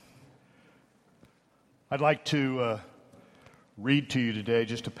I'd like to read to you today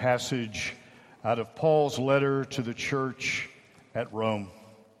just a passage out of Paul's letter to the church at Rome,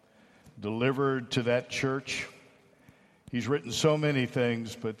 delivered to that church. He's written so many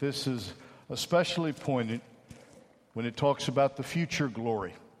things, but this is especially poignant when it talks about the future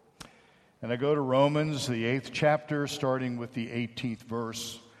glory. And I go to Romans, the 8th chapter, starting with the 18th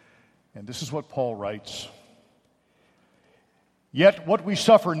verse, and this is what Paul writes. Yet what we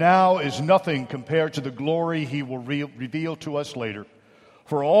suffer now is nothing compared to the glory he will reveal to us later.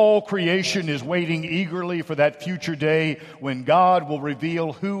 For all creation is waiting eagerly for that future day when God will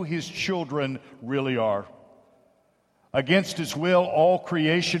reveal who his children really are. Against its will, all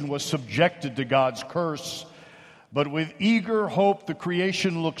creation was subjected to God's curse. But with eager hope, the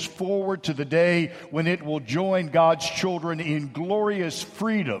creation looks forward to the day when it will join God's children in glorious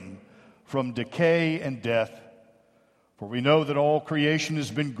freedom from decay and death. For we know that all creation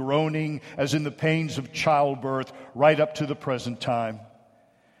has been groaning as in the pains of childbirth right up to the present time.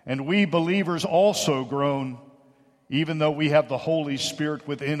 And we believers also groan, even though we have the Holy Spirit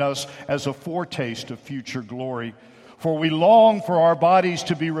within us as a foretaste of future glory. For we long for our bodies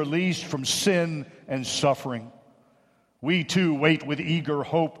to be released from sin and suffering. We too wait with eager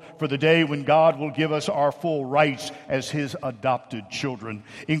hope for the day when God will give us our full rights as his adopted children,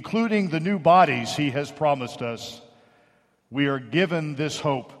 including the new bodies he has promised us. We are given this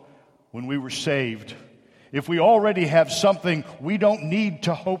hope when we were saved. If we already have something, we don't need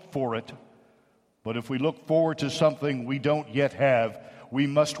to hope for it. But if we look forward to something we don't yet have, we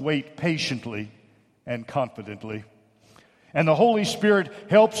must wait patiently and confidently. And the Holy Spirit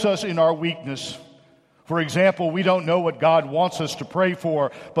helps us in our weakness. For example, we don't know what God wants us to pray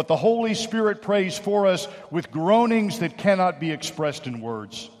for, but the Holy Spirit prays for us with groanings that cannot be expressed in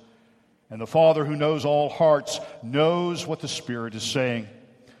words. And the Father who knows all hearts knows what the Spirit is saying.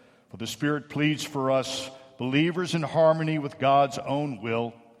 For the Spirit pleads for us, believers, in harmony with God's own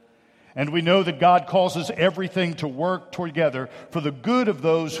will. And we know that God causes everything to work together for the good of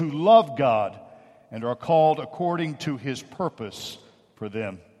those who love God and are called according to his purpose for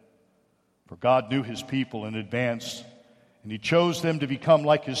them. For God knew his people in advance, and he chose them to become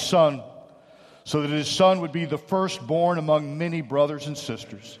like his Son, so that his Son would be the firstborn among many brothers and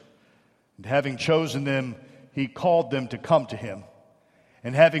sisters. And having chosen them, he called them to come to him.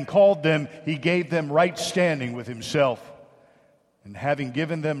 And having called them, he gave them right standing with himself. And having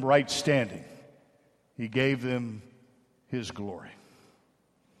given them right standing, he gave them his glory.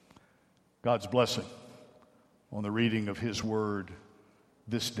 God's blessing on the reading of his word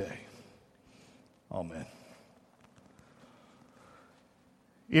this day. Amen.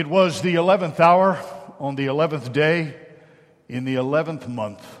 It was the 11th hour on the 11th day in the 11th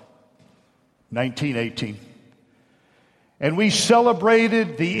month, 1918. And we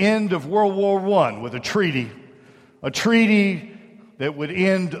celebrated the end of World War I with a treaty that would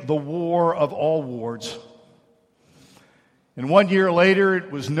end the war of all wars. And 1 year later,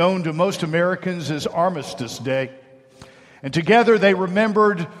 it was known to most Americans as Armistice Day. And together they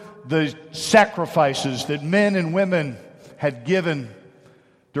remembered the sacrifices that men and women had given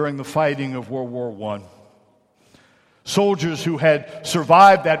during the fighting of World War I. Soldiers who had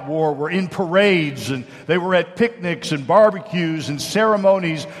survived that war were in parades, and they were at picnics and barbecues and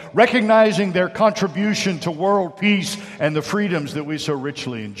ceremonies, recognizing their contribution to world peace and the freedoms that we so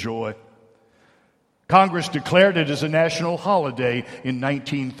richly enjoy. Congress declared it as a national holiday in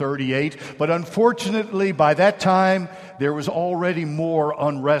 1938, but unfortunately by that time there was already more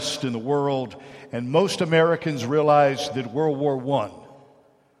unrest in the world, and most Americans realized that World War I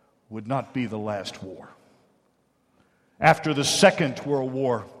would not be the last war. After the Second World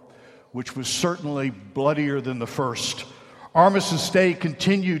War, which was certainly bloodier than the first, Armistice Day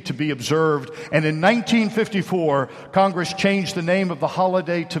continued to be observed, and in 1954, Congress changed the name of the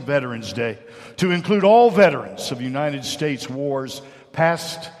holiday to Veterans Day to include all veterans of United States wars,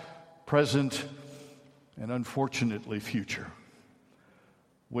 past, present, and unfortunately future.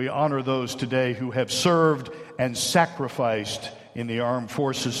 We honor those today who have served and sacrificed in the armed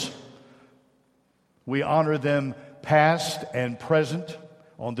forces. We honor them past and present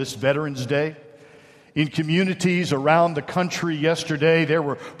on this Veterans Day. In communities around the country yesterday, there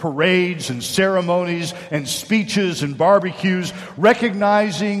were parades and ceremonies and speeches and barbecues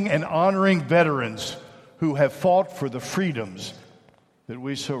recognizing and honoring veterans who have fought for the freedoms that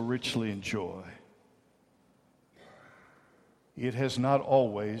we so richly enjoy. It has not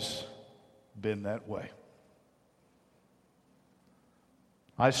always been that way.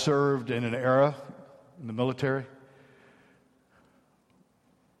 I served in an era in the military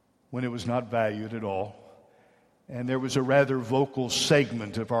when it was not valued at all. And there was a rather vocal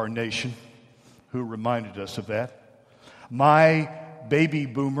segment of our nation who reminded us of that. My baby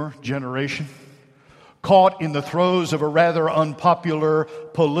boomer generation, caught in the throes of a rather unpopular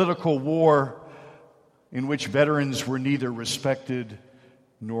political war in which veterans were neither respected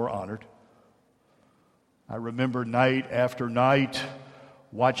nor honored. I remember night after night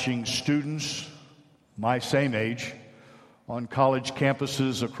watching students my same age on college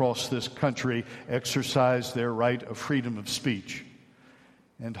campuses across this country exercise their right of freedom of speech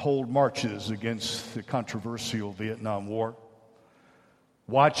and hold marches against the controversial Vietnam War.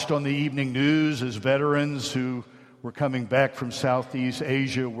 Watched on the evening news as veterans who were coming back from Southeast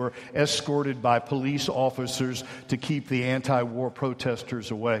Asia were escorted by police officers to keep the anti-war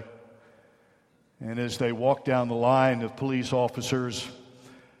protesters away. And as they walked down the line of police officers,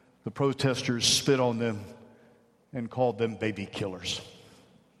 the protesters spit on them and called them baby killers.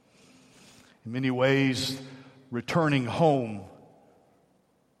 In many ways, returning home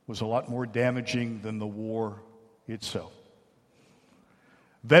was a lot more damaging than the war itself.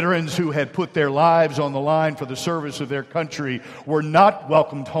 Veterans who had put their lives on the line for the service of their country were not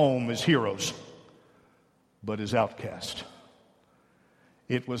welcomed home as heroes, but as outcasts.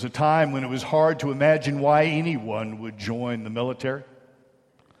 It was a time when it was hard to imagine why anyone would join the military,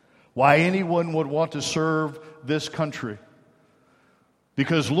 why anyone would want to serve this country.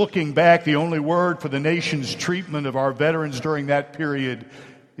 Because looking back, the only word for the nation's treatment of our veterans during that period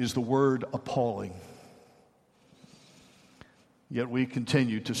is the word appalling. Yet we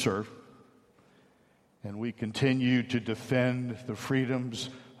continue to serve, and we continue to defend the freedoms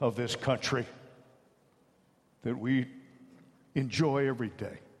of this country that we enjoy every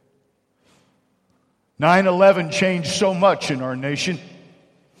day. 9/11 changed so much in our nation,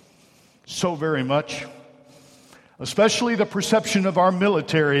 so very much, especially the perception of our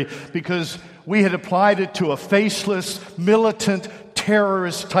military, because we had applied it to a faceless, militant,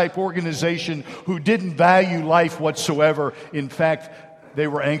 terrorist-type organization who didn't value life whatsoever. In fact, they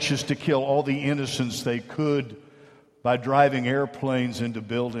were anxious to kill all the innocents they could by driving airplanes into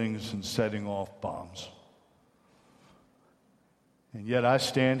buildings and setting off bombs. And yet I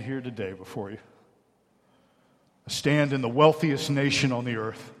stand here today before you. I stand in the wealthiest nation on the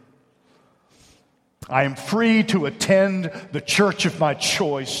earth. I am free to attend the church of my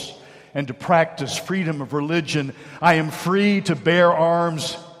choice and to practice freedom of religion. I am free to bear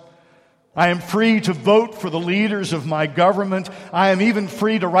arms. I am free to vote for the leaders of my government. I am even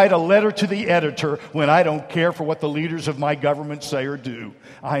free to write a letter to the editor when I don't care for what the leaders of my government say or do.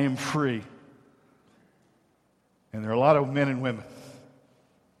 I am free. And there are a lot of men and women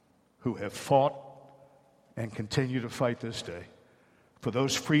who have fought and continue to fight this day for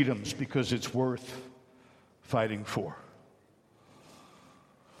those freedoms because it's worth fighting for.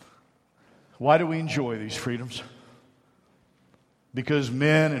 Why do we enjoy these freedoms? Because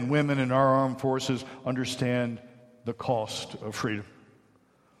men and women in our armed forces understand the cost of freedom.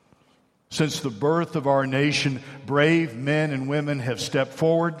 Since the birth of our nation, brave men and women have stepped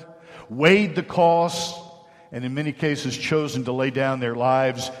forward, weighed the costs, and in many cases chosen to lay down their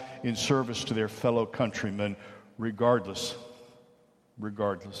lives in service to their fellow countrymen, regardless.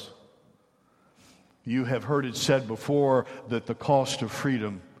 You have heard it said before that the cost of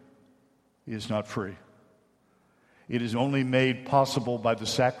freedom is not free. It is only made possible by the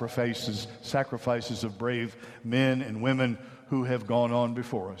sacrifices of brave men and women who have gone on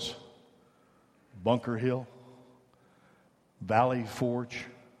before us. Bunker Hill, Valley Forge,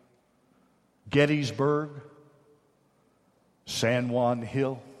 Gettysburg, San Juan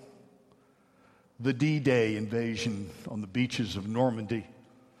Hill, the D-Day invasion on the beaches of Normandy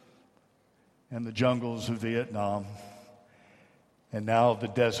and the jungles of Vietnam, and now the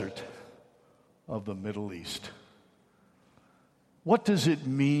desert of the Middle East. What does it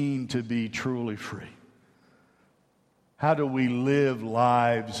mean to be truly free? How do we live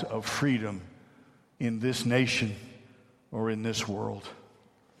lives of freedom in this nation or in this world?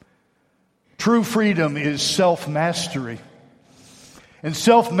 True freedom is self-mastery. And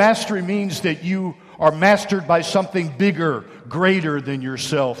self-mastery means that you are mastered by something bigger, greater than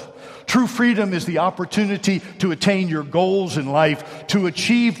yourself. True freedom is the opportunity to attain your goals in life, to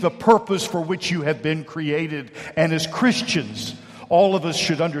achieve the purpose for which you have been created. And as Christians, all of us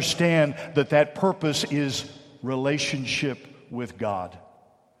should understand that that purpose is relationship with God,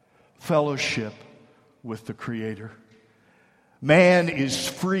 fellowship with the Creator. Man is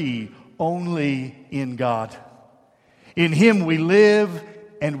free only in God. In Him we live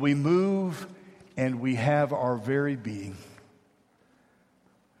and we move and we have our very being.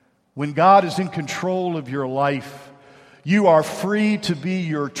 When God is in control of your life, you are free to be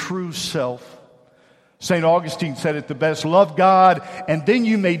your true self. St. Augustine said it the best, love God, and then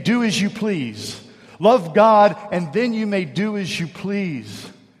you may do as you please. Love God, and then you may do as you please.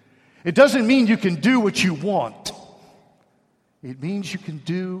 It doesn't mean you can do what you want. It means you can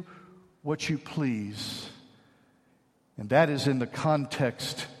do what you please. And that is in the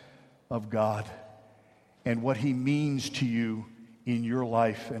context of God and what He means to you in your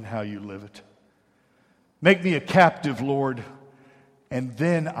life and how you live it. Make me a captive, Lord, and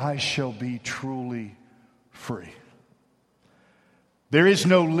then I shall be truly free. There is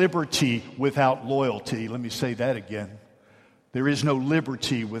no liberty without loyalty. Let me say that again. There is no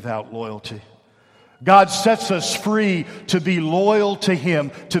liberty without loyalty. God sets us free to be loyal to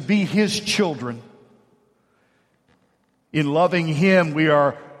Him, to be His children. In loving Him, we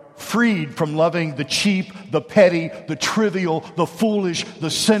are freed from loving the cheap, the petty, the trivial, the foolish,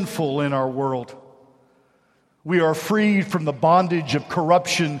 the sinful in our world. We are freed from the bondage of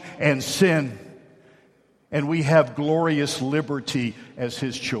corruption and sin. And we have glorious liberty as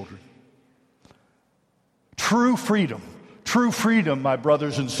His children. True freedom, my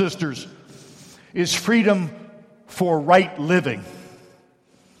brothers and sisters, is freedom for right living.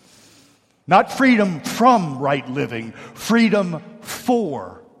 Not freedom from right living, freedom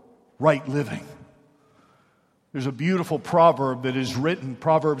for right living. There's a beautiful proverb that is written,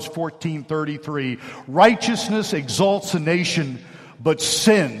 Proverbs 14:33. Righteousness exalts a nation, but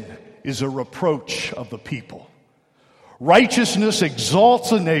sin is a reproach of the people. Righteousness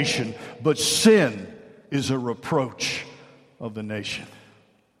exalts a nation, but sin is a reproach of the nation.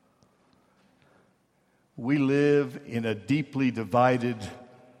 We live in a deeply divided,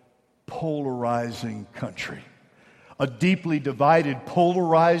 polarizing country. A deeply divided,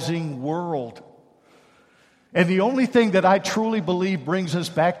 polarizing world. And the only thing that I truly believe brings us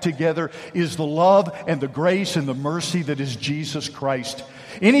back together is the love and the grace and the mercy that is Jesus Christ.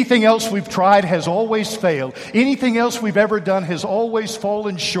 Anything else we've tried has always failed. Anything else we've ever done has always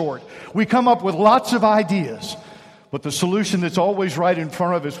fallen short. We come up with lots of ideas, but the solution that's always right in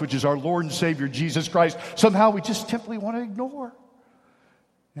front of us, which is our Lord and Savior Jesus Christ, somehow we just simply want to ignore.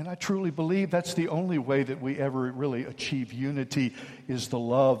 And I truly believe that's the only way that we ever really achieve unity, is the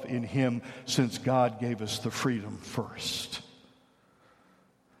love in Him, since God gave us the freedom first.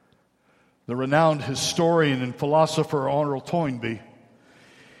 The renowned historian and philosopher Arnold Toynbee,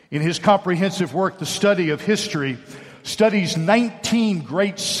 in his comprehensive work, The Study of History, studies 19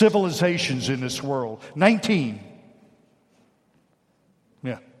 great civilizations in this world. 19.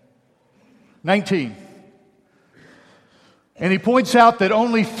 Yeah. 19. And he points out that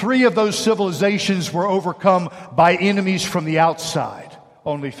only 3 of those civilizations were overcome by enemies from the outside.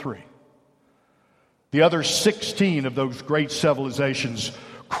 Only 3. The other 16 of those great civilizations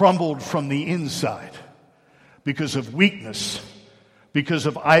crumbled from the inside because of weakness, because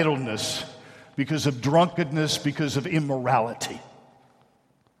of idleness, because of drunkenness, because of immorality.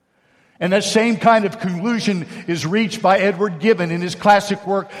 And that same kind of conclusion is reached by Edward Gibbon in his classic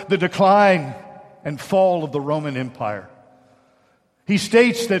work, The Decline and Fall of the Roman Empire. He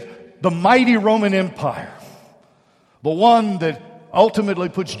states that the mighty Roman Empire, the one that ultimately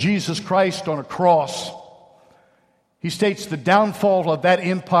puts Jesus Christ on a cross, he states the downfall of that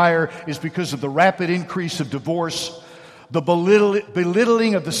empire is because of the rapid increase of divorce, the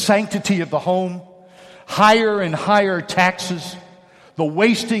belittling of the sanctity of the home, higher and higher taxes, the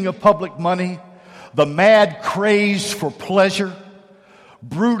wasting of public money, the mad craze for pleasure,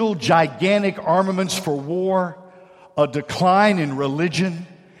 brutal, gigantic armaments for war, a decline in religion,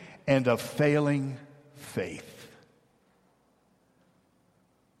 and a failing faith.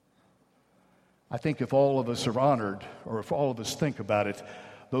 I think if all of us are honored, or if all of us think about it,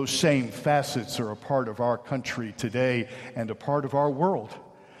 those same facets are a part of our country today and a part of our world.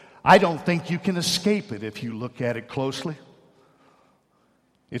 I don't think you can escape it if you look at it closely.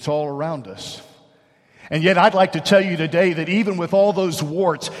 It's all around us. And yet I'd like to tell you today that even with all those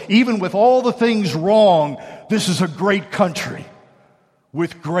warts, even with all the things wrong, this is a great country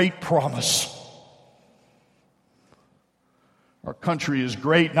with great promise. Our country is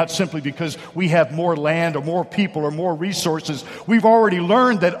great not simply because we have more land or more people or more resources. We've already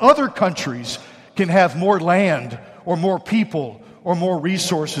learned that other countries can have more land or more people or more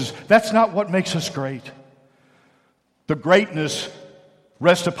resources. That's not what makes us great. The greatness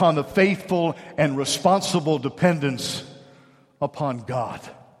rests upon the faithful and responsible dependence upon God.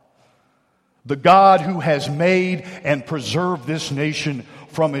 The God who has made and preserved this nation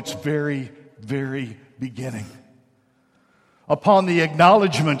from its very, very beginning. Upon the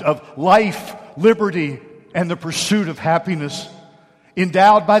acknowledgement of life, liberty, and the pursuit of happiness,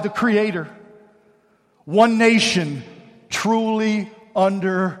 endowed by the Creator. One nation truly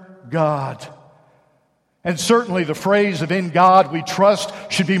under God. And certainly the phrase of "in God we trust"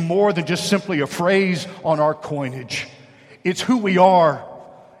 should be more than just simply a phrase on our coinage. It's who we are.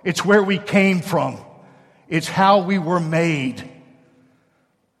 It's where we came from. It's how we were made.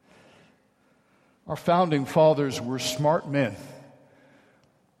 Our founding fathers were smart men.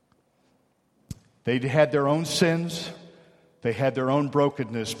 They had their own sins. They had their own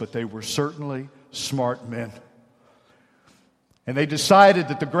brokenness, but they were certainly smart men. And they decided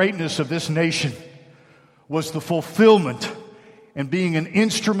that the greatness of this nation was the fulfillment and being an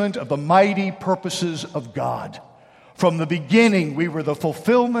instrument of the mighty purposes of God. From the beginning, we were the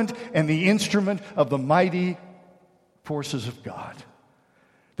fulfillment and the instrument of the mighty forces of God.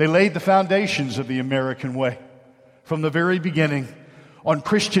 They laid the foundations of the American way from the very beginning on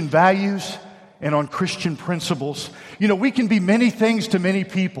Christian values and on Christian principles. You know, we can be many things to many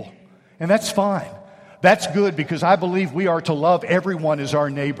people, and that's fine. That's good, because I believe we are to love everyone as our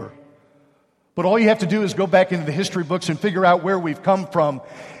neighbor. But all you have to do is go back into the history books and figure out where we've come from.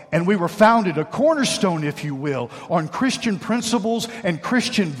 And we were founded, a cornerstone, if you will, on Christian principles and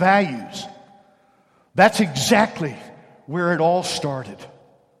Christian values. That's exactly where it all started.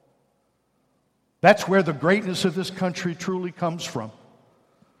 That's where the greatness of this country truly comes from.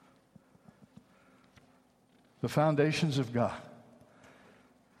 The foundations of God.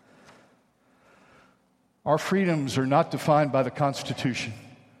 Our freedoms are not defined by the Constitution.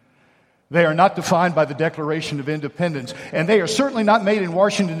 They are not defined by the Declaration of Independence. And they are certainly not made in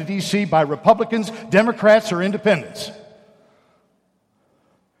Washington, D.C. by Republicans, Democrats, or Independents.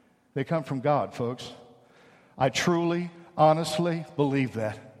 They come from God, folks. I truly, honestly believe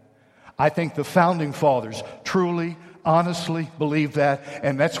that. I think the Founding Fathers truly, honestly believe that,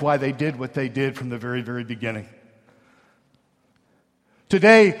 and that's why they did what they did from the very, very beginning.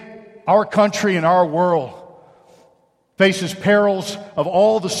 Today, our country and our world faces perils of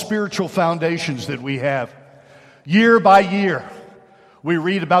all the spiritual foundations that we have. Year by year, we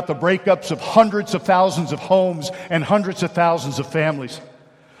read about the breakups of hundreds of thousands of homes and hundreds of thousands of families.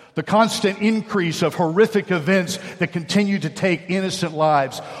 The constant increase of horrific events that continue to take innocent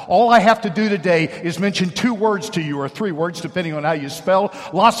lives. All I have to do today is mention 2 words to you, or 3 words, depending on how you spell: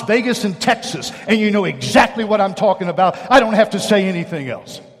 Las Vegas and Texas, and you know exactly what I'm talking about. I don't have to say anything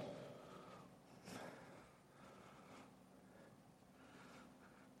else.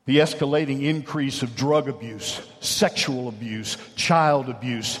 The escalating increase of drug abuse, sexual abuse, child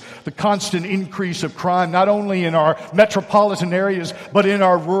abuse, the constant increase of crime, not only in our metropolitan areas, but in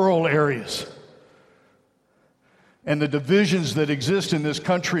our rural areas. And the divisions that exist in this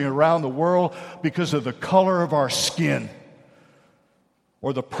country and around the world because of the color of our skin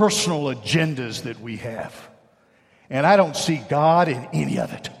or the personal agendas that we have. And I don't see God in any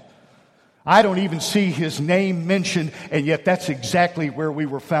of it. I don't even see His name mentioned, and yet that's exactly where we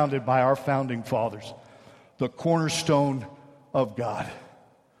were founded by our founding fathers, the cornerstone of God.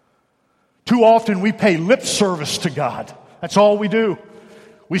 Too often we pay lip service to God. That's all we do.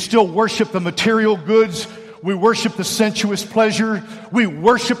 We still worship the material goods. We worship the sensuous pleasure. We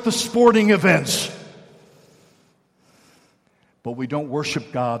worship the sporting events. But we don't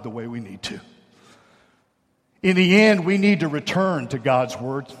worship God the way we need to. In the end, we need to return to God's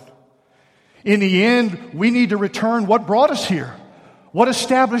Word. In the end, we need to return what brought us here, what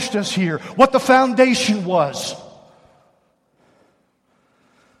established us here, what the foundation was.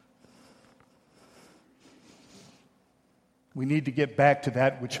 We need to get back to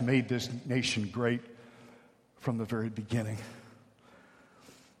that which made this nation great from the very beginning.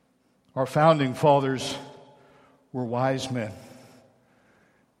 Our founding fathers were wise men,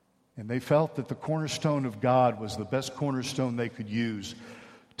 and they felt that the cornerstone of God was the best cornerstone they could use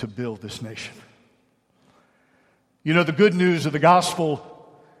to build this nation. You know, the good news of the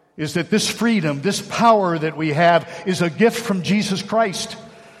gospel is that this freedom, this power that we have, is a gift from Jesus Christ.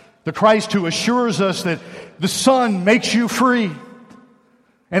 The Christ who assures us that the Son makes you free.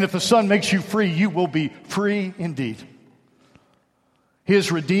 And if the Son makes you free, you will be free indeed.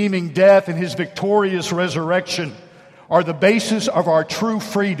 His redeeming death and His victorious resurrection are the basis of our true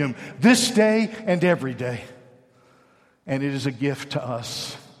freedom this day and every day. And it is a gift to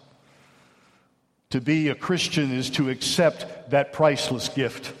us. To be a Christian is to accept that priceless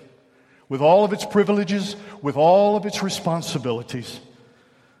gift with all of its privileges, with all of its responsibilities,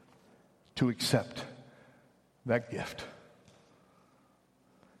 to accept that gift.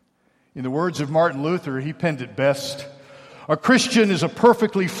 In the words of Martin Luther, he penned it best: a Christian is a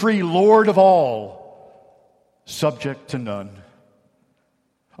perfectly free Lord of all, subject to none.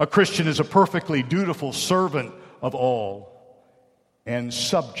 A Christian is a perfectly dutiful servant of all, and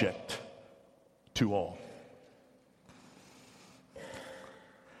subject to all.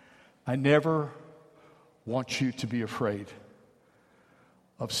 I never want you to be afraid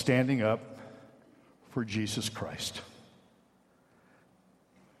of standing up for Jesus Christ.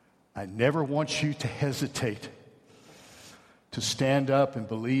 I never want you to hesitate to stand up and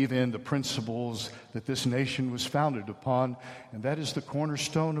believe in the principles that this nation was founded upon, and that is the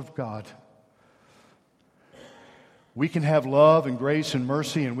cornerstone of God. We can have love and grace and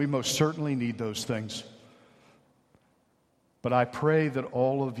mercy, and we most certainly need those things. But I pray that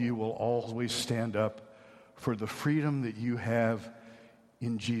all of you will always stand up for the freedom that you have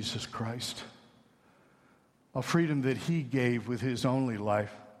in Jesus Christ, a freedom that He gave with His only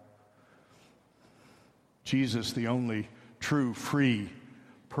life. Jesus, the only true, free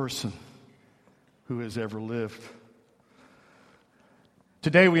person who has ever lived.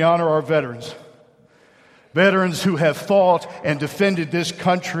 Today we honor our veterans. Veterans who have fought and defended this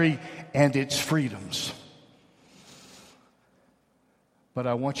country and its freedoms. But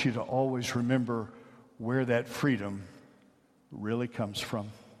I want you to always remember where that freedom really comes from.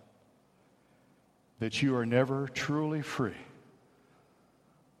 That you are never truly free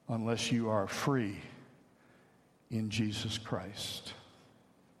unless you are free in Jesus Christ.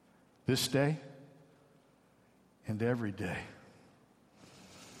 This day and every day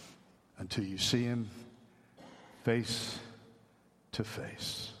until you see Him face to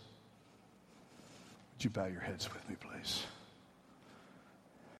face. Would you bow your heads with me, please?